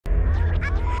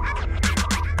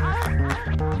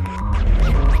Good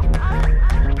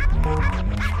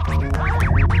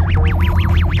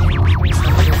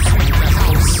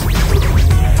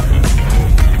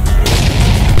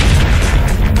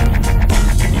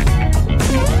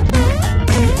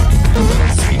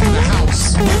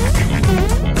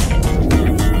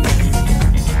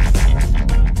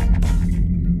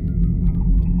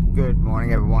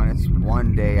morning, everyone. It's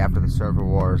one day after the server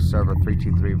war, server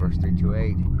 323 versus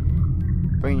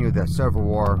 328. Bringing you the server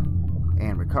war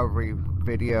and recovery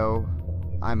video.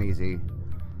 I'm easy.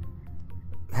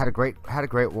 Had a great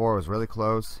war. It was really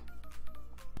close.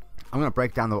 I'm gonna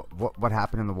break down what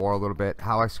happened in the war a little bit,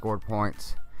 how I scored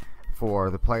points for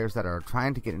the players that are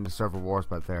trying to get into server wars,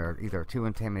 but they're either too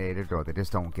intimidated or they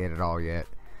just don't get it all yet.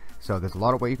 So there's a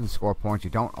lot of ways you can score points.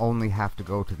 You don't only have to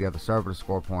go to the other server to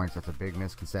score points. That's a big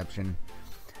misconception.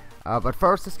 But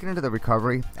first, let's get into the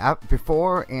recovery.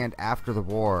 Before and after the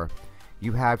war,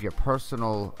 you have your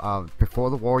personal, before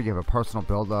the war you have a personal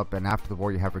build-up, and after the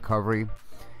war you have recovery.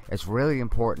 It's really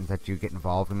important that you get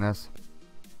involved in this.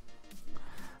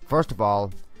 First of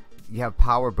all, you have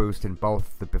power boost in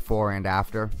both the before and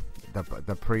after,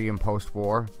 the pre and post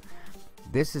war.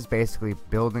 This is basically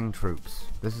building troops.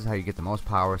 This is how you get the most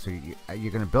power. So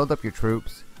you're going to build up your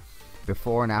troops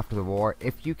before and after the war.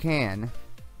 If you can,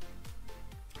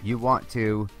 you want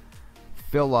to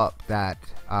fill up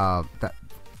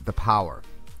the power,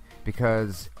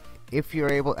 because if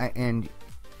you're able, and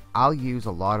I'll use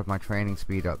a lot of my training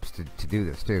speed ups to do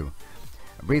this too.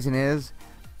 The reason is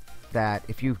that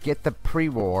if you get the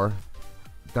pre-war,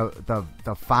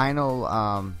 the final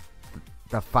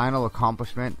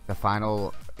accomplishment, the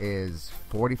final is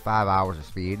 45 hours of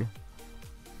speed.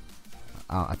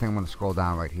 I think I'm going to scroll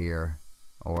down right here,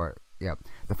 or yeah,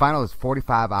 the final is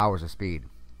 45 hours of speed,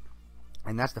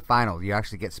 and that's the final. You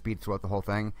actually get speed throughout the whole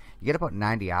thing. You get about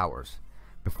 90 hours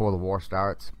before the war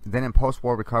starts. Then in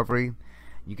post-war recovery,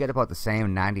 you get about the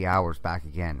same 90 hours back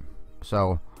again.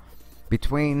 So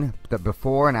between the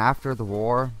before and after the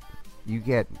war, you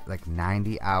get like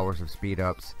 90 hours of speed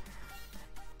ups.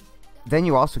 Then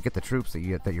you also get the troops that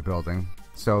you're building.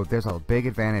 So there's a big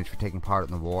advantage for taking part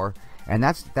in the war, and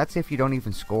that's if you don't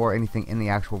even score anything in the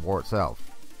actual war itself.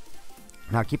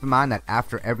 Now keep in mind that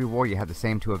after every war you have the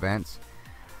same two events.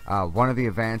 One of the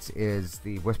events is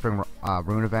the Whispering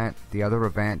Rune event. The other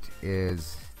event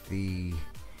is the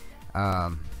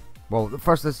well,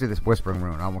 first let's do this Whispering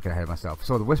Rune. I won't get ahead of myself.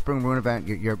 So the Whispering Rune event,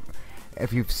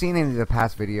 if you've seen any of the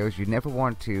past videos, you never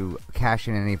want to cash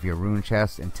in any of your rune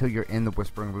chests until you're in the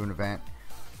Whispering Rune event.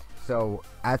 So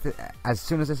as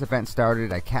soon as this event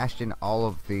started, I cashed in all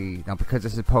of the, now because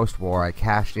this is post-war, I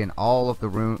cashed in all of the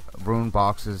rune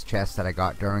boxes, chests that I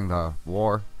got during the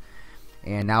war,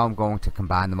 and now I'm going to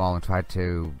combine them all and try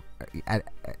to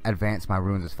advance my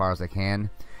runes as far as I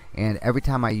can. And every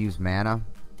time I use mana,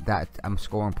 that I'm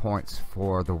scoring points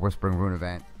for the Whispering Rune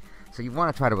event. So you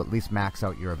want to try to at least max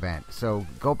out your event. So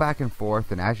go back and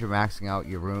forth, and as you're maxing out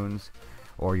your runes,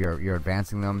 or you're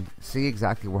advancing them, see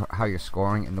exactly how you're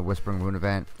scoring in the Whispering Rune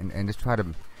event, and just try to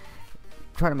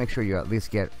make sure you at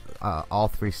least get all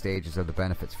three stages of the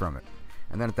benefits from it.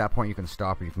 And then at that point you can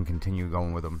stop, or you can continue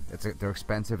going with them. They're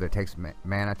expensive. It takes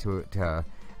mana to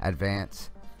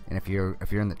advance, and if you're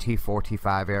in the T4,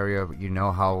 T5 area, you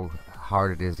know how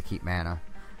hard it is to keep mana.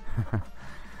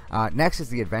 Next is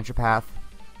the adventure path.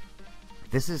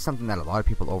 This is something that a lot of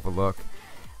people overlook.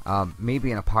 Me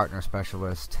being a partner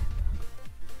specialist,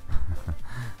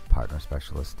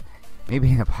 me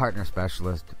being a partner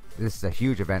specialist, this is a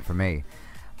huge event for me.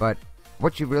 But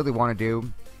what you really want to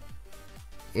do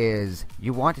is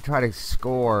you want to try to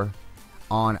score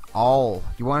on all.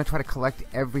 You want to try to collect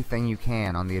everything you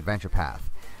can on the adventure path.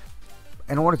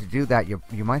 In order to do that, you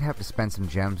might have to spend some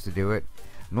gems to do it.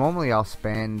 Normally I'll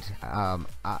spend,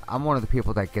 I'm one of the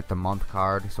people that get the month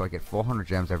card, so I get 400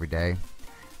 gems every day.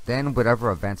 Then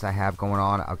whatever events I have going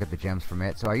on, I'll get the gems from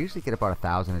it. So I usually get about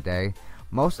 1,000 a day.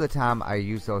 Most of the time I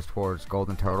use those towards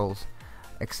golden turtles,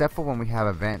 except for when we have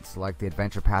events like the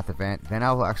adventure path event. Then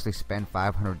I'll actually spend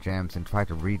 500 gems and try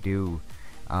to redo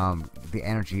the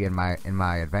energy in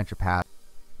my adventure path.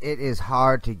 It is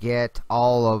hard to get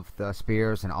all of the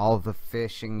spears and all of the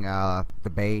fishing, the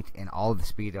bait, and all of the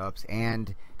speed ups,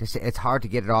 and it's hard to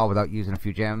get it all without using a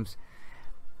few gems.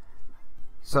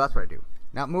 So that's what I do.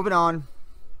 Now moving on,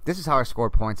 this is how I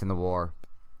scored points in the war.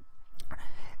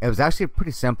 It was actually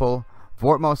pretty simple.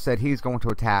 Vortmos said he's going to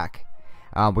attack.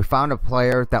 We found a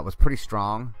player that was pretty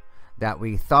strong that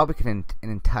we thought we could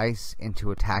entice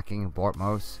into attacking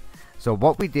Vortmos. So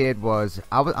what we did was,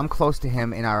 I'm close to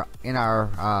him in our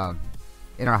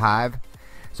hive.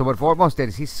 So what Vortmos did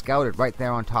is he scouted right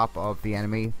there on top of the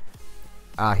enemy,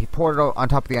 He poured it on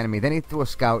top of the enemy. Then he threw a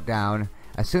scout down.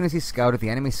 As soon as he scouted, the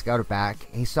enemy scouted back.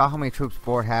 He saw how many troops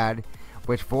Fort had,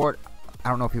 which Fort, I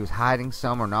don't know if he was hiding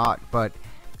some or not, but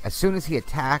as soon as he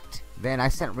attacked, then I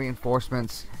sent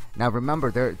reinforcements. Now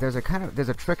remember, there's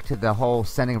a trick to the whole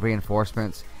sending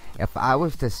reinforcements. If I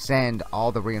was to send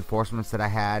all the reinforcements that I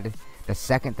had the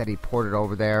second that he poured it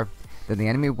over there, then the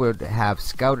enemy would have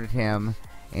scouted him,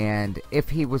 and if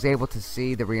he was able to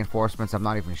see the reinforcements, I'm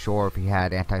not even sure if he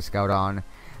had anti-scout on,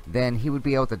 then he would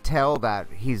be able to tell that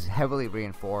he's heavily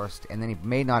reinforced, and then he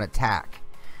may not attack.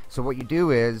 So what you do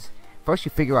is, first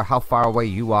you figure out how far away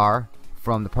you are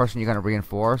from the person you're going to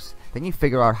reinforce, then you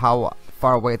figure out how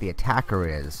far away the attacker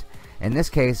is. In this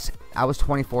case, I was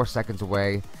 24 seconds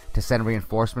away to send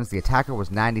reinforcements. The attacker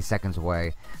was 90 seconds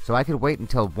away, so I could wait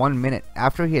until 1 minute.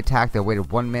 After he attacked, I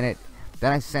waited 1 minute,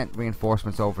 then I sent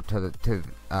reinforcements over to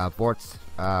Vort's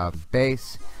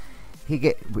base. He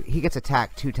gets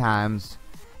attacked 2 times,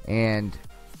 and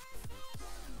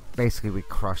basically we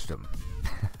crushed him.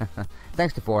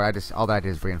 Thanks to Fort, all that I did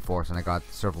is reinforce, and I got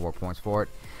server war points for it.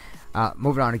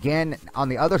 Moving on again, on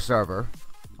the other server,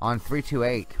 on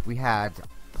 328, we had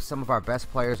some of our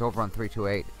best players over on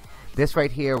 328. This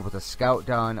right here was a scout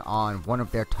done on one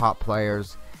of their top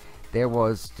players. There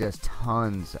was just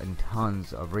tons and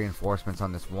tons of reinforcements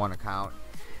on this one account.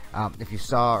 If you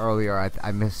saw earlier,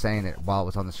 I missed saying it while it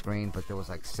was on the screen, but there was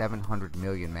like 700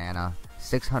 million mana,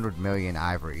 600 million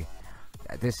ivory.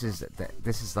 This is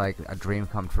like a dream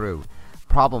come true.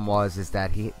 Problem is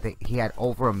that he had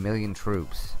over 1 million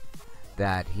troops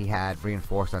that he had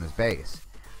reinforced on his base.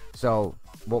 So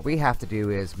what we have to do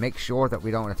is make sure that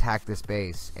we don't attack this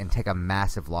base and take a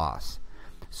massive loss.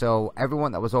 So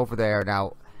everyone that was over there,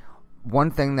 now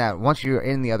one thing that once you're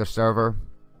in the other server,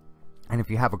 and if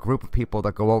you have a group of people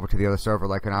that go over to the other server,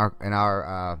 like in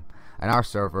our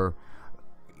server,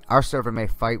 our server may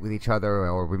fight with each other,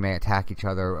 or we may attack each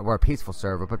other. We're a peaceful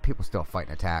server, but people still fight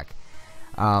and attack.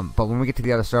 But when we get to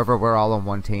the other server, we're all on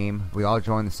one team. We all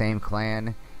join the same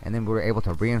clan, and then we were able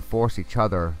to reinforce each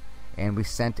other, and we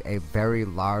sent a very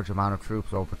large amount of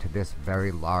troops over to this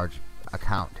very large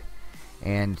account,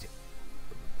 and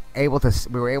we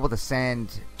were able to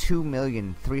send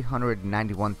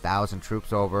 2,391,000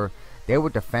 troops over. They were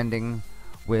defending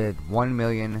with 1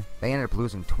 million. They ended up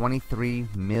losing 23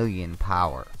 million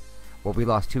power. Well, we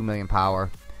lost 2 million power.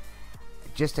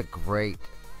 Just a great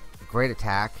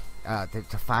attack.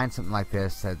 To find something like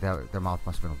this, their mouth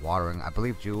must have been watering. I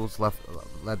believe Jules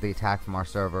led the attack from our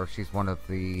server. She's one of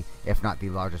the, if not the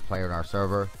largest player in our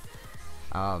server.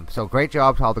 So great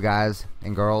job to all the guys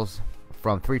and girls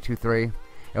from 323.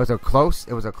 It was a close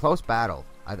battle.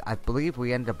 I believe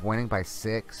we ended up winning by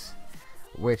 6,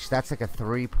 which that's like a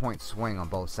 3-point swing on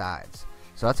both sides.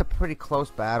 So that's a pretty close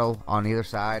battle on either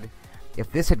side.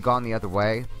 If this had gone the other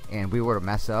way and we were to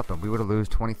mess up and we were to lose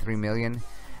 23 million,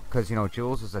 because you know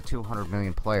Jules is a 200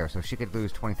 million player, so she could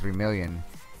lose 23 million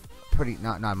pretty,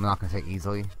 I'm not gonna say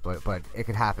easily, but it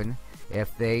could happen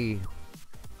if we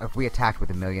attacked with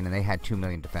 1 million and they had 2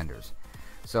 million defenders.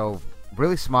 So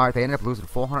really smart. They ended up losing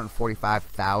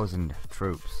 445,000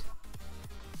 troops.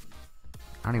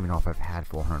 I don't even know if I've had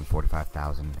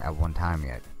 445,000 at one time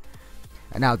yet.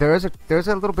 Now there's a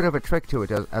little bit of a trick to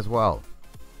it as well.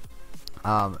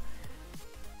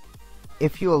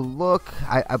 If you look,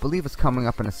 I believe it's coming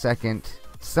up in a second,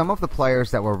 some of the players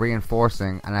that were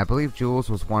reinforcing, and I believe Jules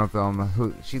was one of them,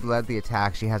 who she led the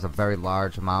attack. She has a very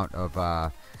large amount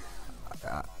of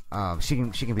she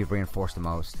can be reinforced the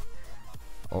most,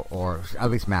 or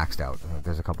at least maxed out.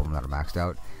 There's a couple of them that are maxed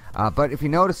out. But if you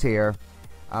notice here,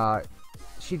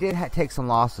 she did take some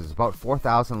losses, about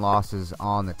 4,000 losses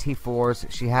on the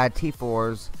T4s. She had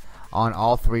T4s on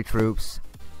all 3 troops,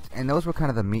 and those were kind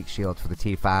of the meat shields for the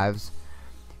T5s.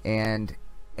 And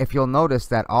if you'll notice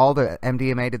that all the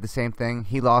MDMA did the same thing.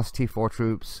 He lost T4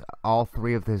 troops. All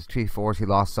 3 of his T4s he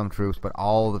lost some troops, but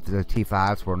all of the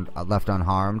T5s were left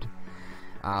unharmed.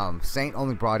 Saint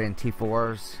only brought in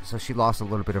T4s, so she lost a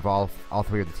little bit of all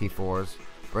 3 of the T4s,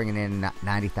 bringing in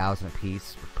 90,000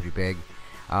 apiece. Pretty big.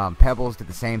 Pebbles did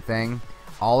the same thing.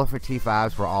 All of her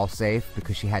T5s were all safe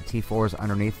because she had T4s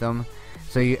underneath them.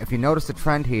 So if you notice the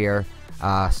trend here,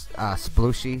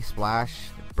 Splash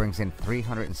brings in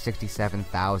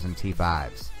 367,000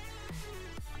 T5s.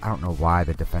 I don't know why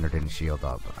the defender didn't shield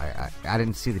up. I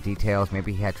didn't see the details.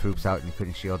 Maybe he had troops out and he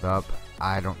couldn't shield up.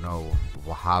 I don't know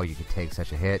how you could take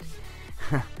such a hit.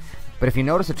 But if you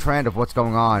notice a trend of what's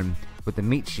going on with the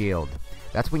meat shield,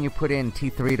 that's when you put in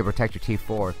T3 to protect your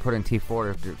T4, put in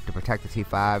T4 to protect the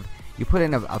T5. You put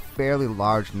in a fairly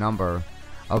large number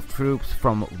of troops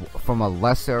from a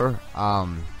lesser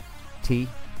T,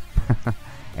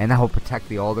 and that will protect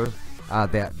the older.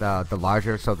 the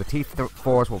larger. So the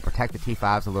T4s will protect the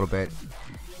T5s a little bit.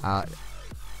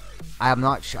 I'm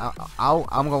not sure.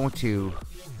 I'm going to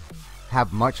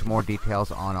have much more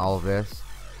details on all of this.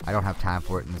 I don't have time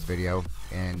for it in this video,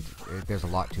 and there's a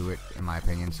lot to it in my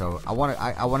opinion. So I want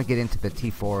to get into the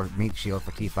T4 meat shield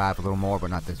for T5 a little more, but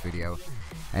not this video.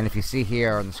 And if you see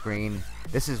here on the screen,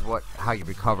 this is how you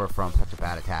recover from such a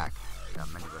bad attack.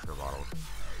 Many liquor bottles.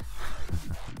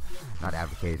 Not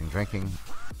advocating drinking,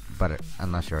 but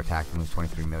unless you're attacked, you lose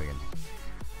 23 million.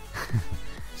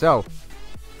 So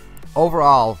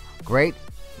overall, great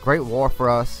war for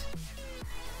us.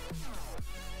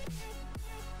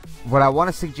 What I want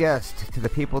to suggest to the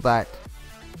people that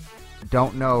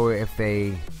don't know if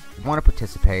they want to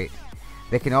participate,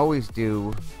 they can always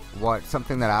do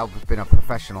something that I've been a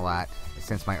professional at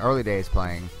since my early days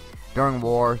playing. During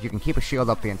war, you can keep a shield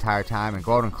up the entire time and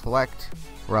go out and collect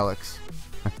relics.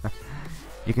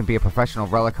 You can be a professional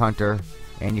relic hunter,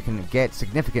 and you can get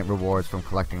significant rewards from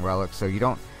collecting relics. So you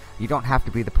don't have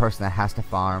to be the person that has to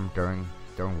farm during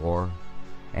war.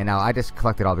 And now I just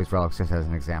collected all these relics just as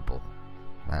an example.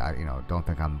 Don't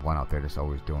think I'm one out there just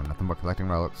always doing nothing but collecting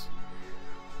relics,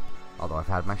 although I've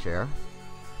had my share.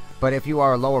 But if you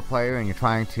are a lower player and you're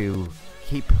trying to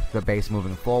keep the base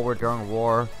moving forward during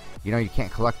war, you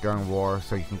can't collect during war,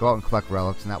 so you can go out and collect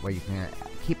relics, and that way you can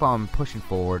keep on pushing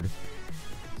forward.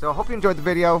 So I hope you enjoyed the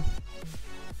video.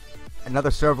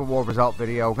 Another server war result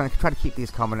video. We're going to try to keep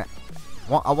these coming.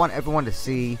 I want everyone to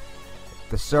see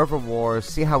the server wars,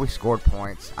 see how we scored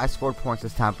points. I scored points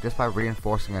this time just by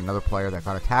reinforcing another player that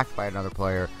got attacked by another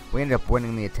player. We ended up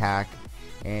winning the attack,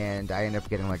 and I ended up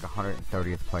getting like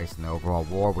 130th place in the overall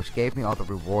war, which gave me all the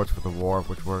rewards for the war,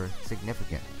 which were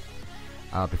significant.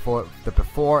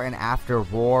 Before and after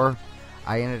war,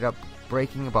 I ended up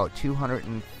breaking about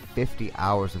 250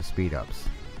 hours of speed ups.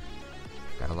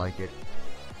 Gotta like it.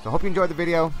 So hope you enjoyed the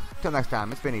video. Till next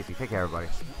time, it's been easy. Take care, everybody.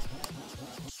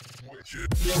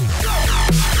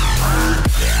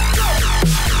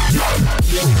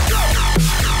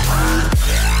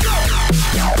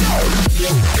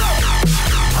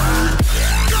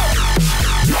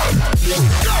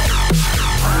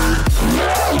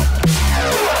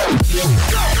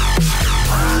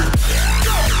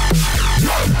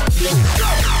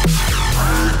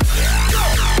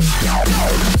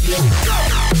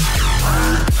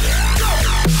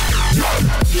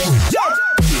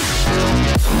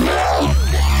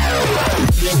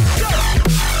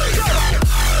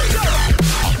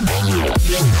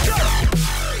 Yeah.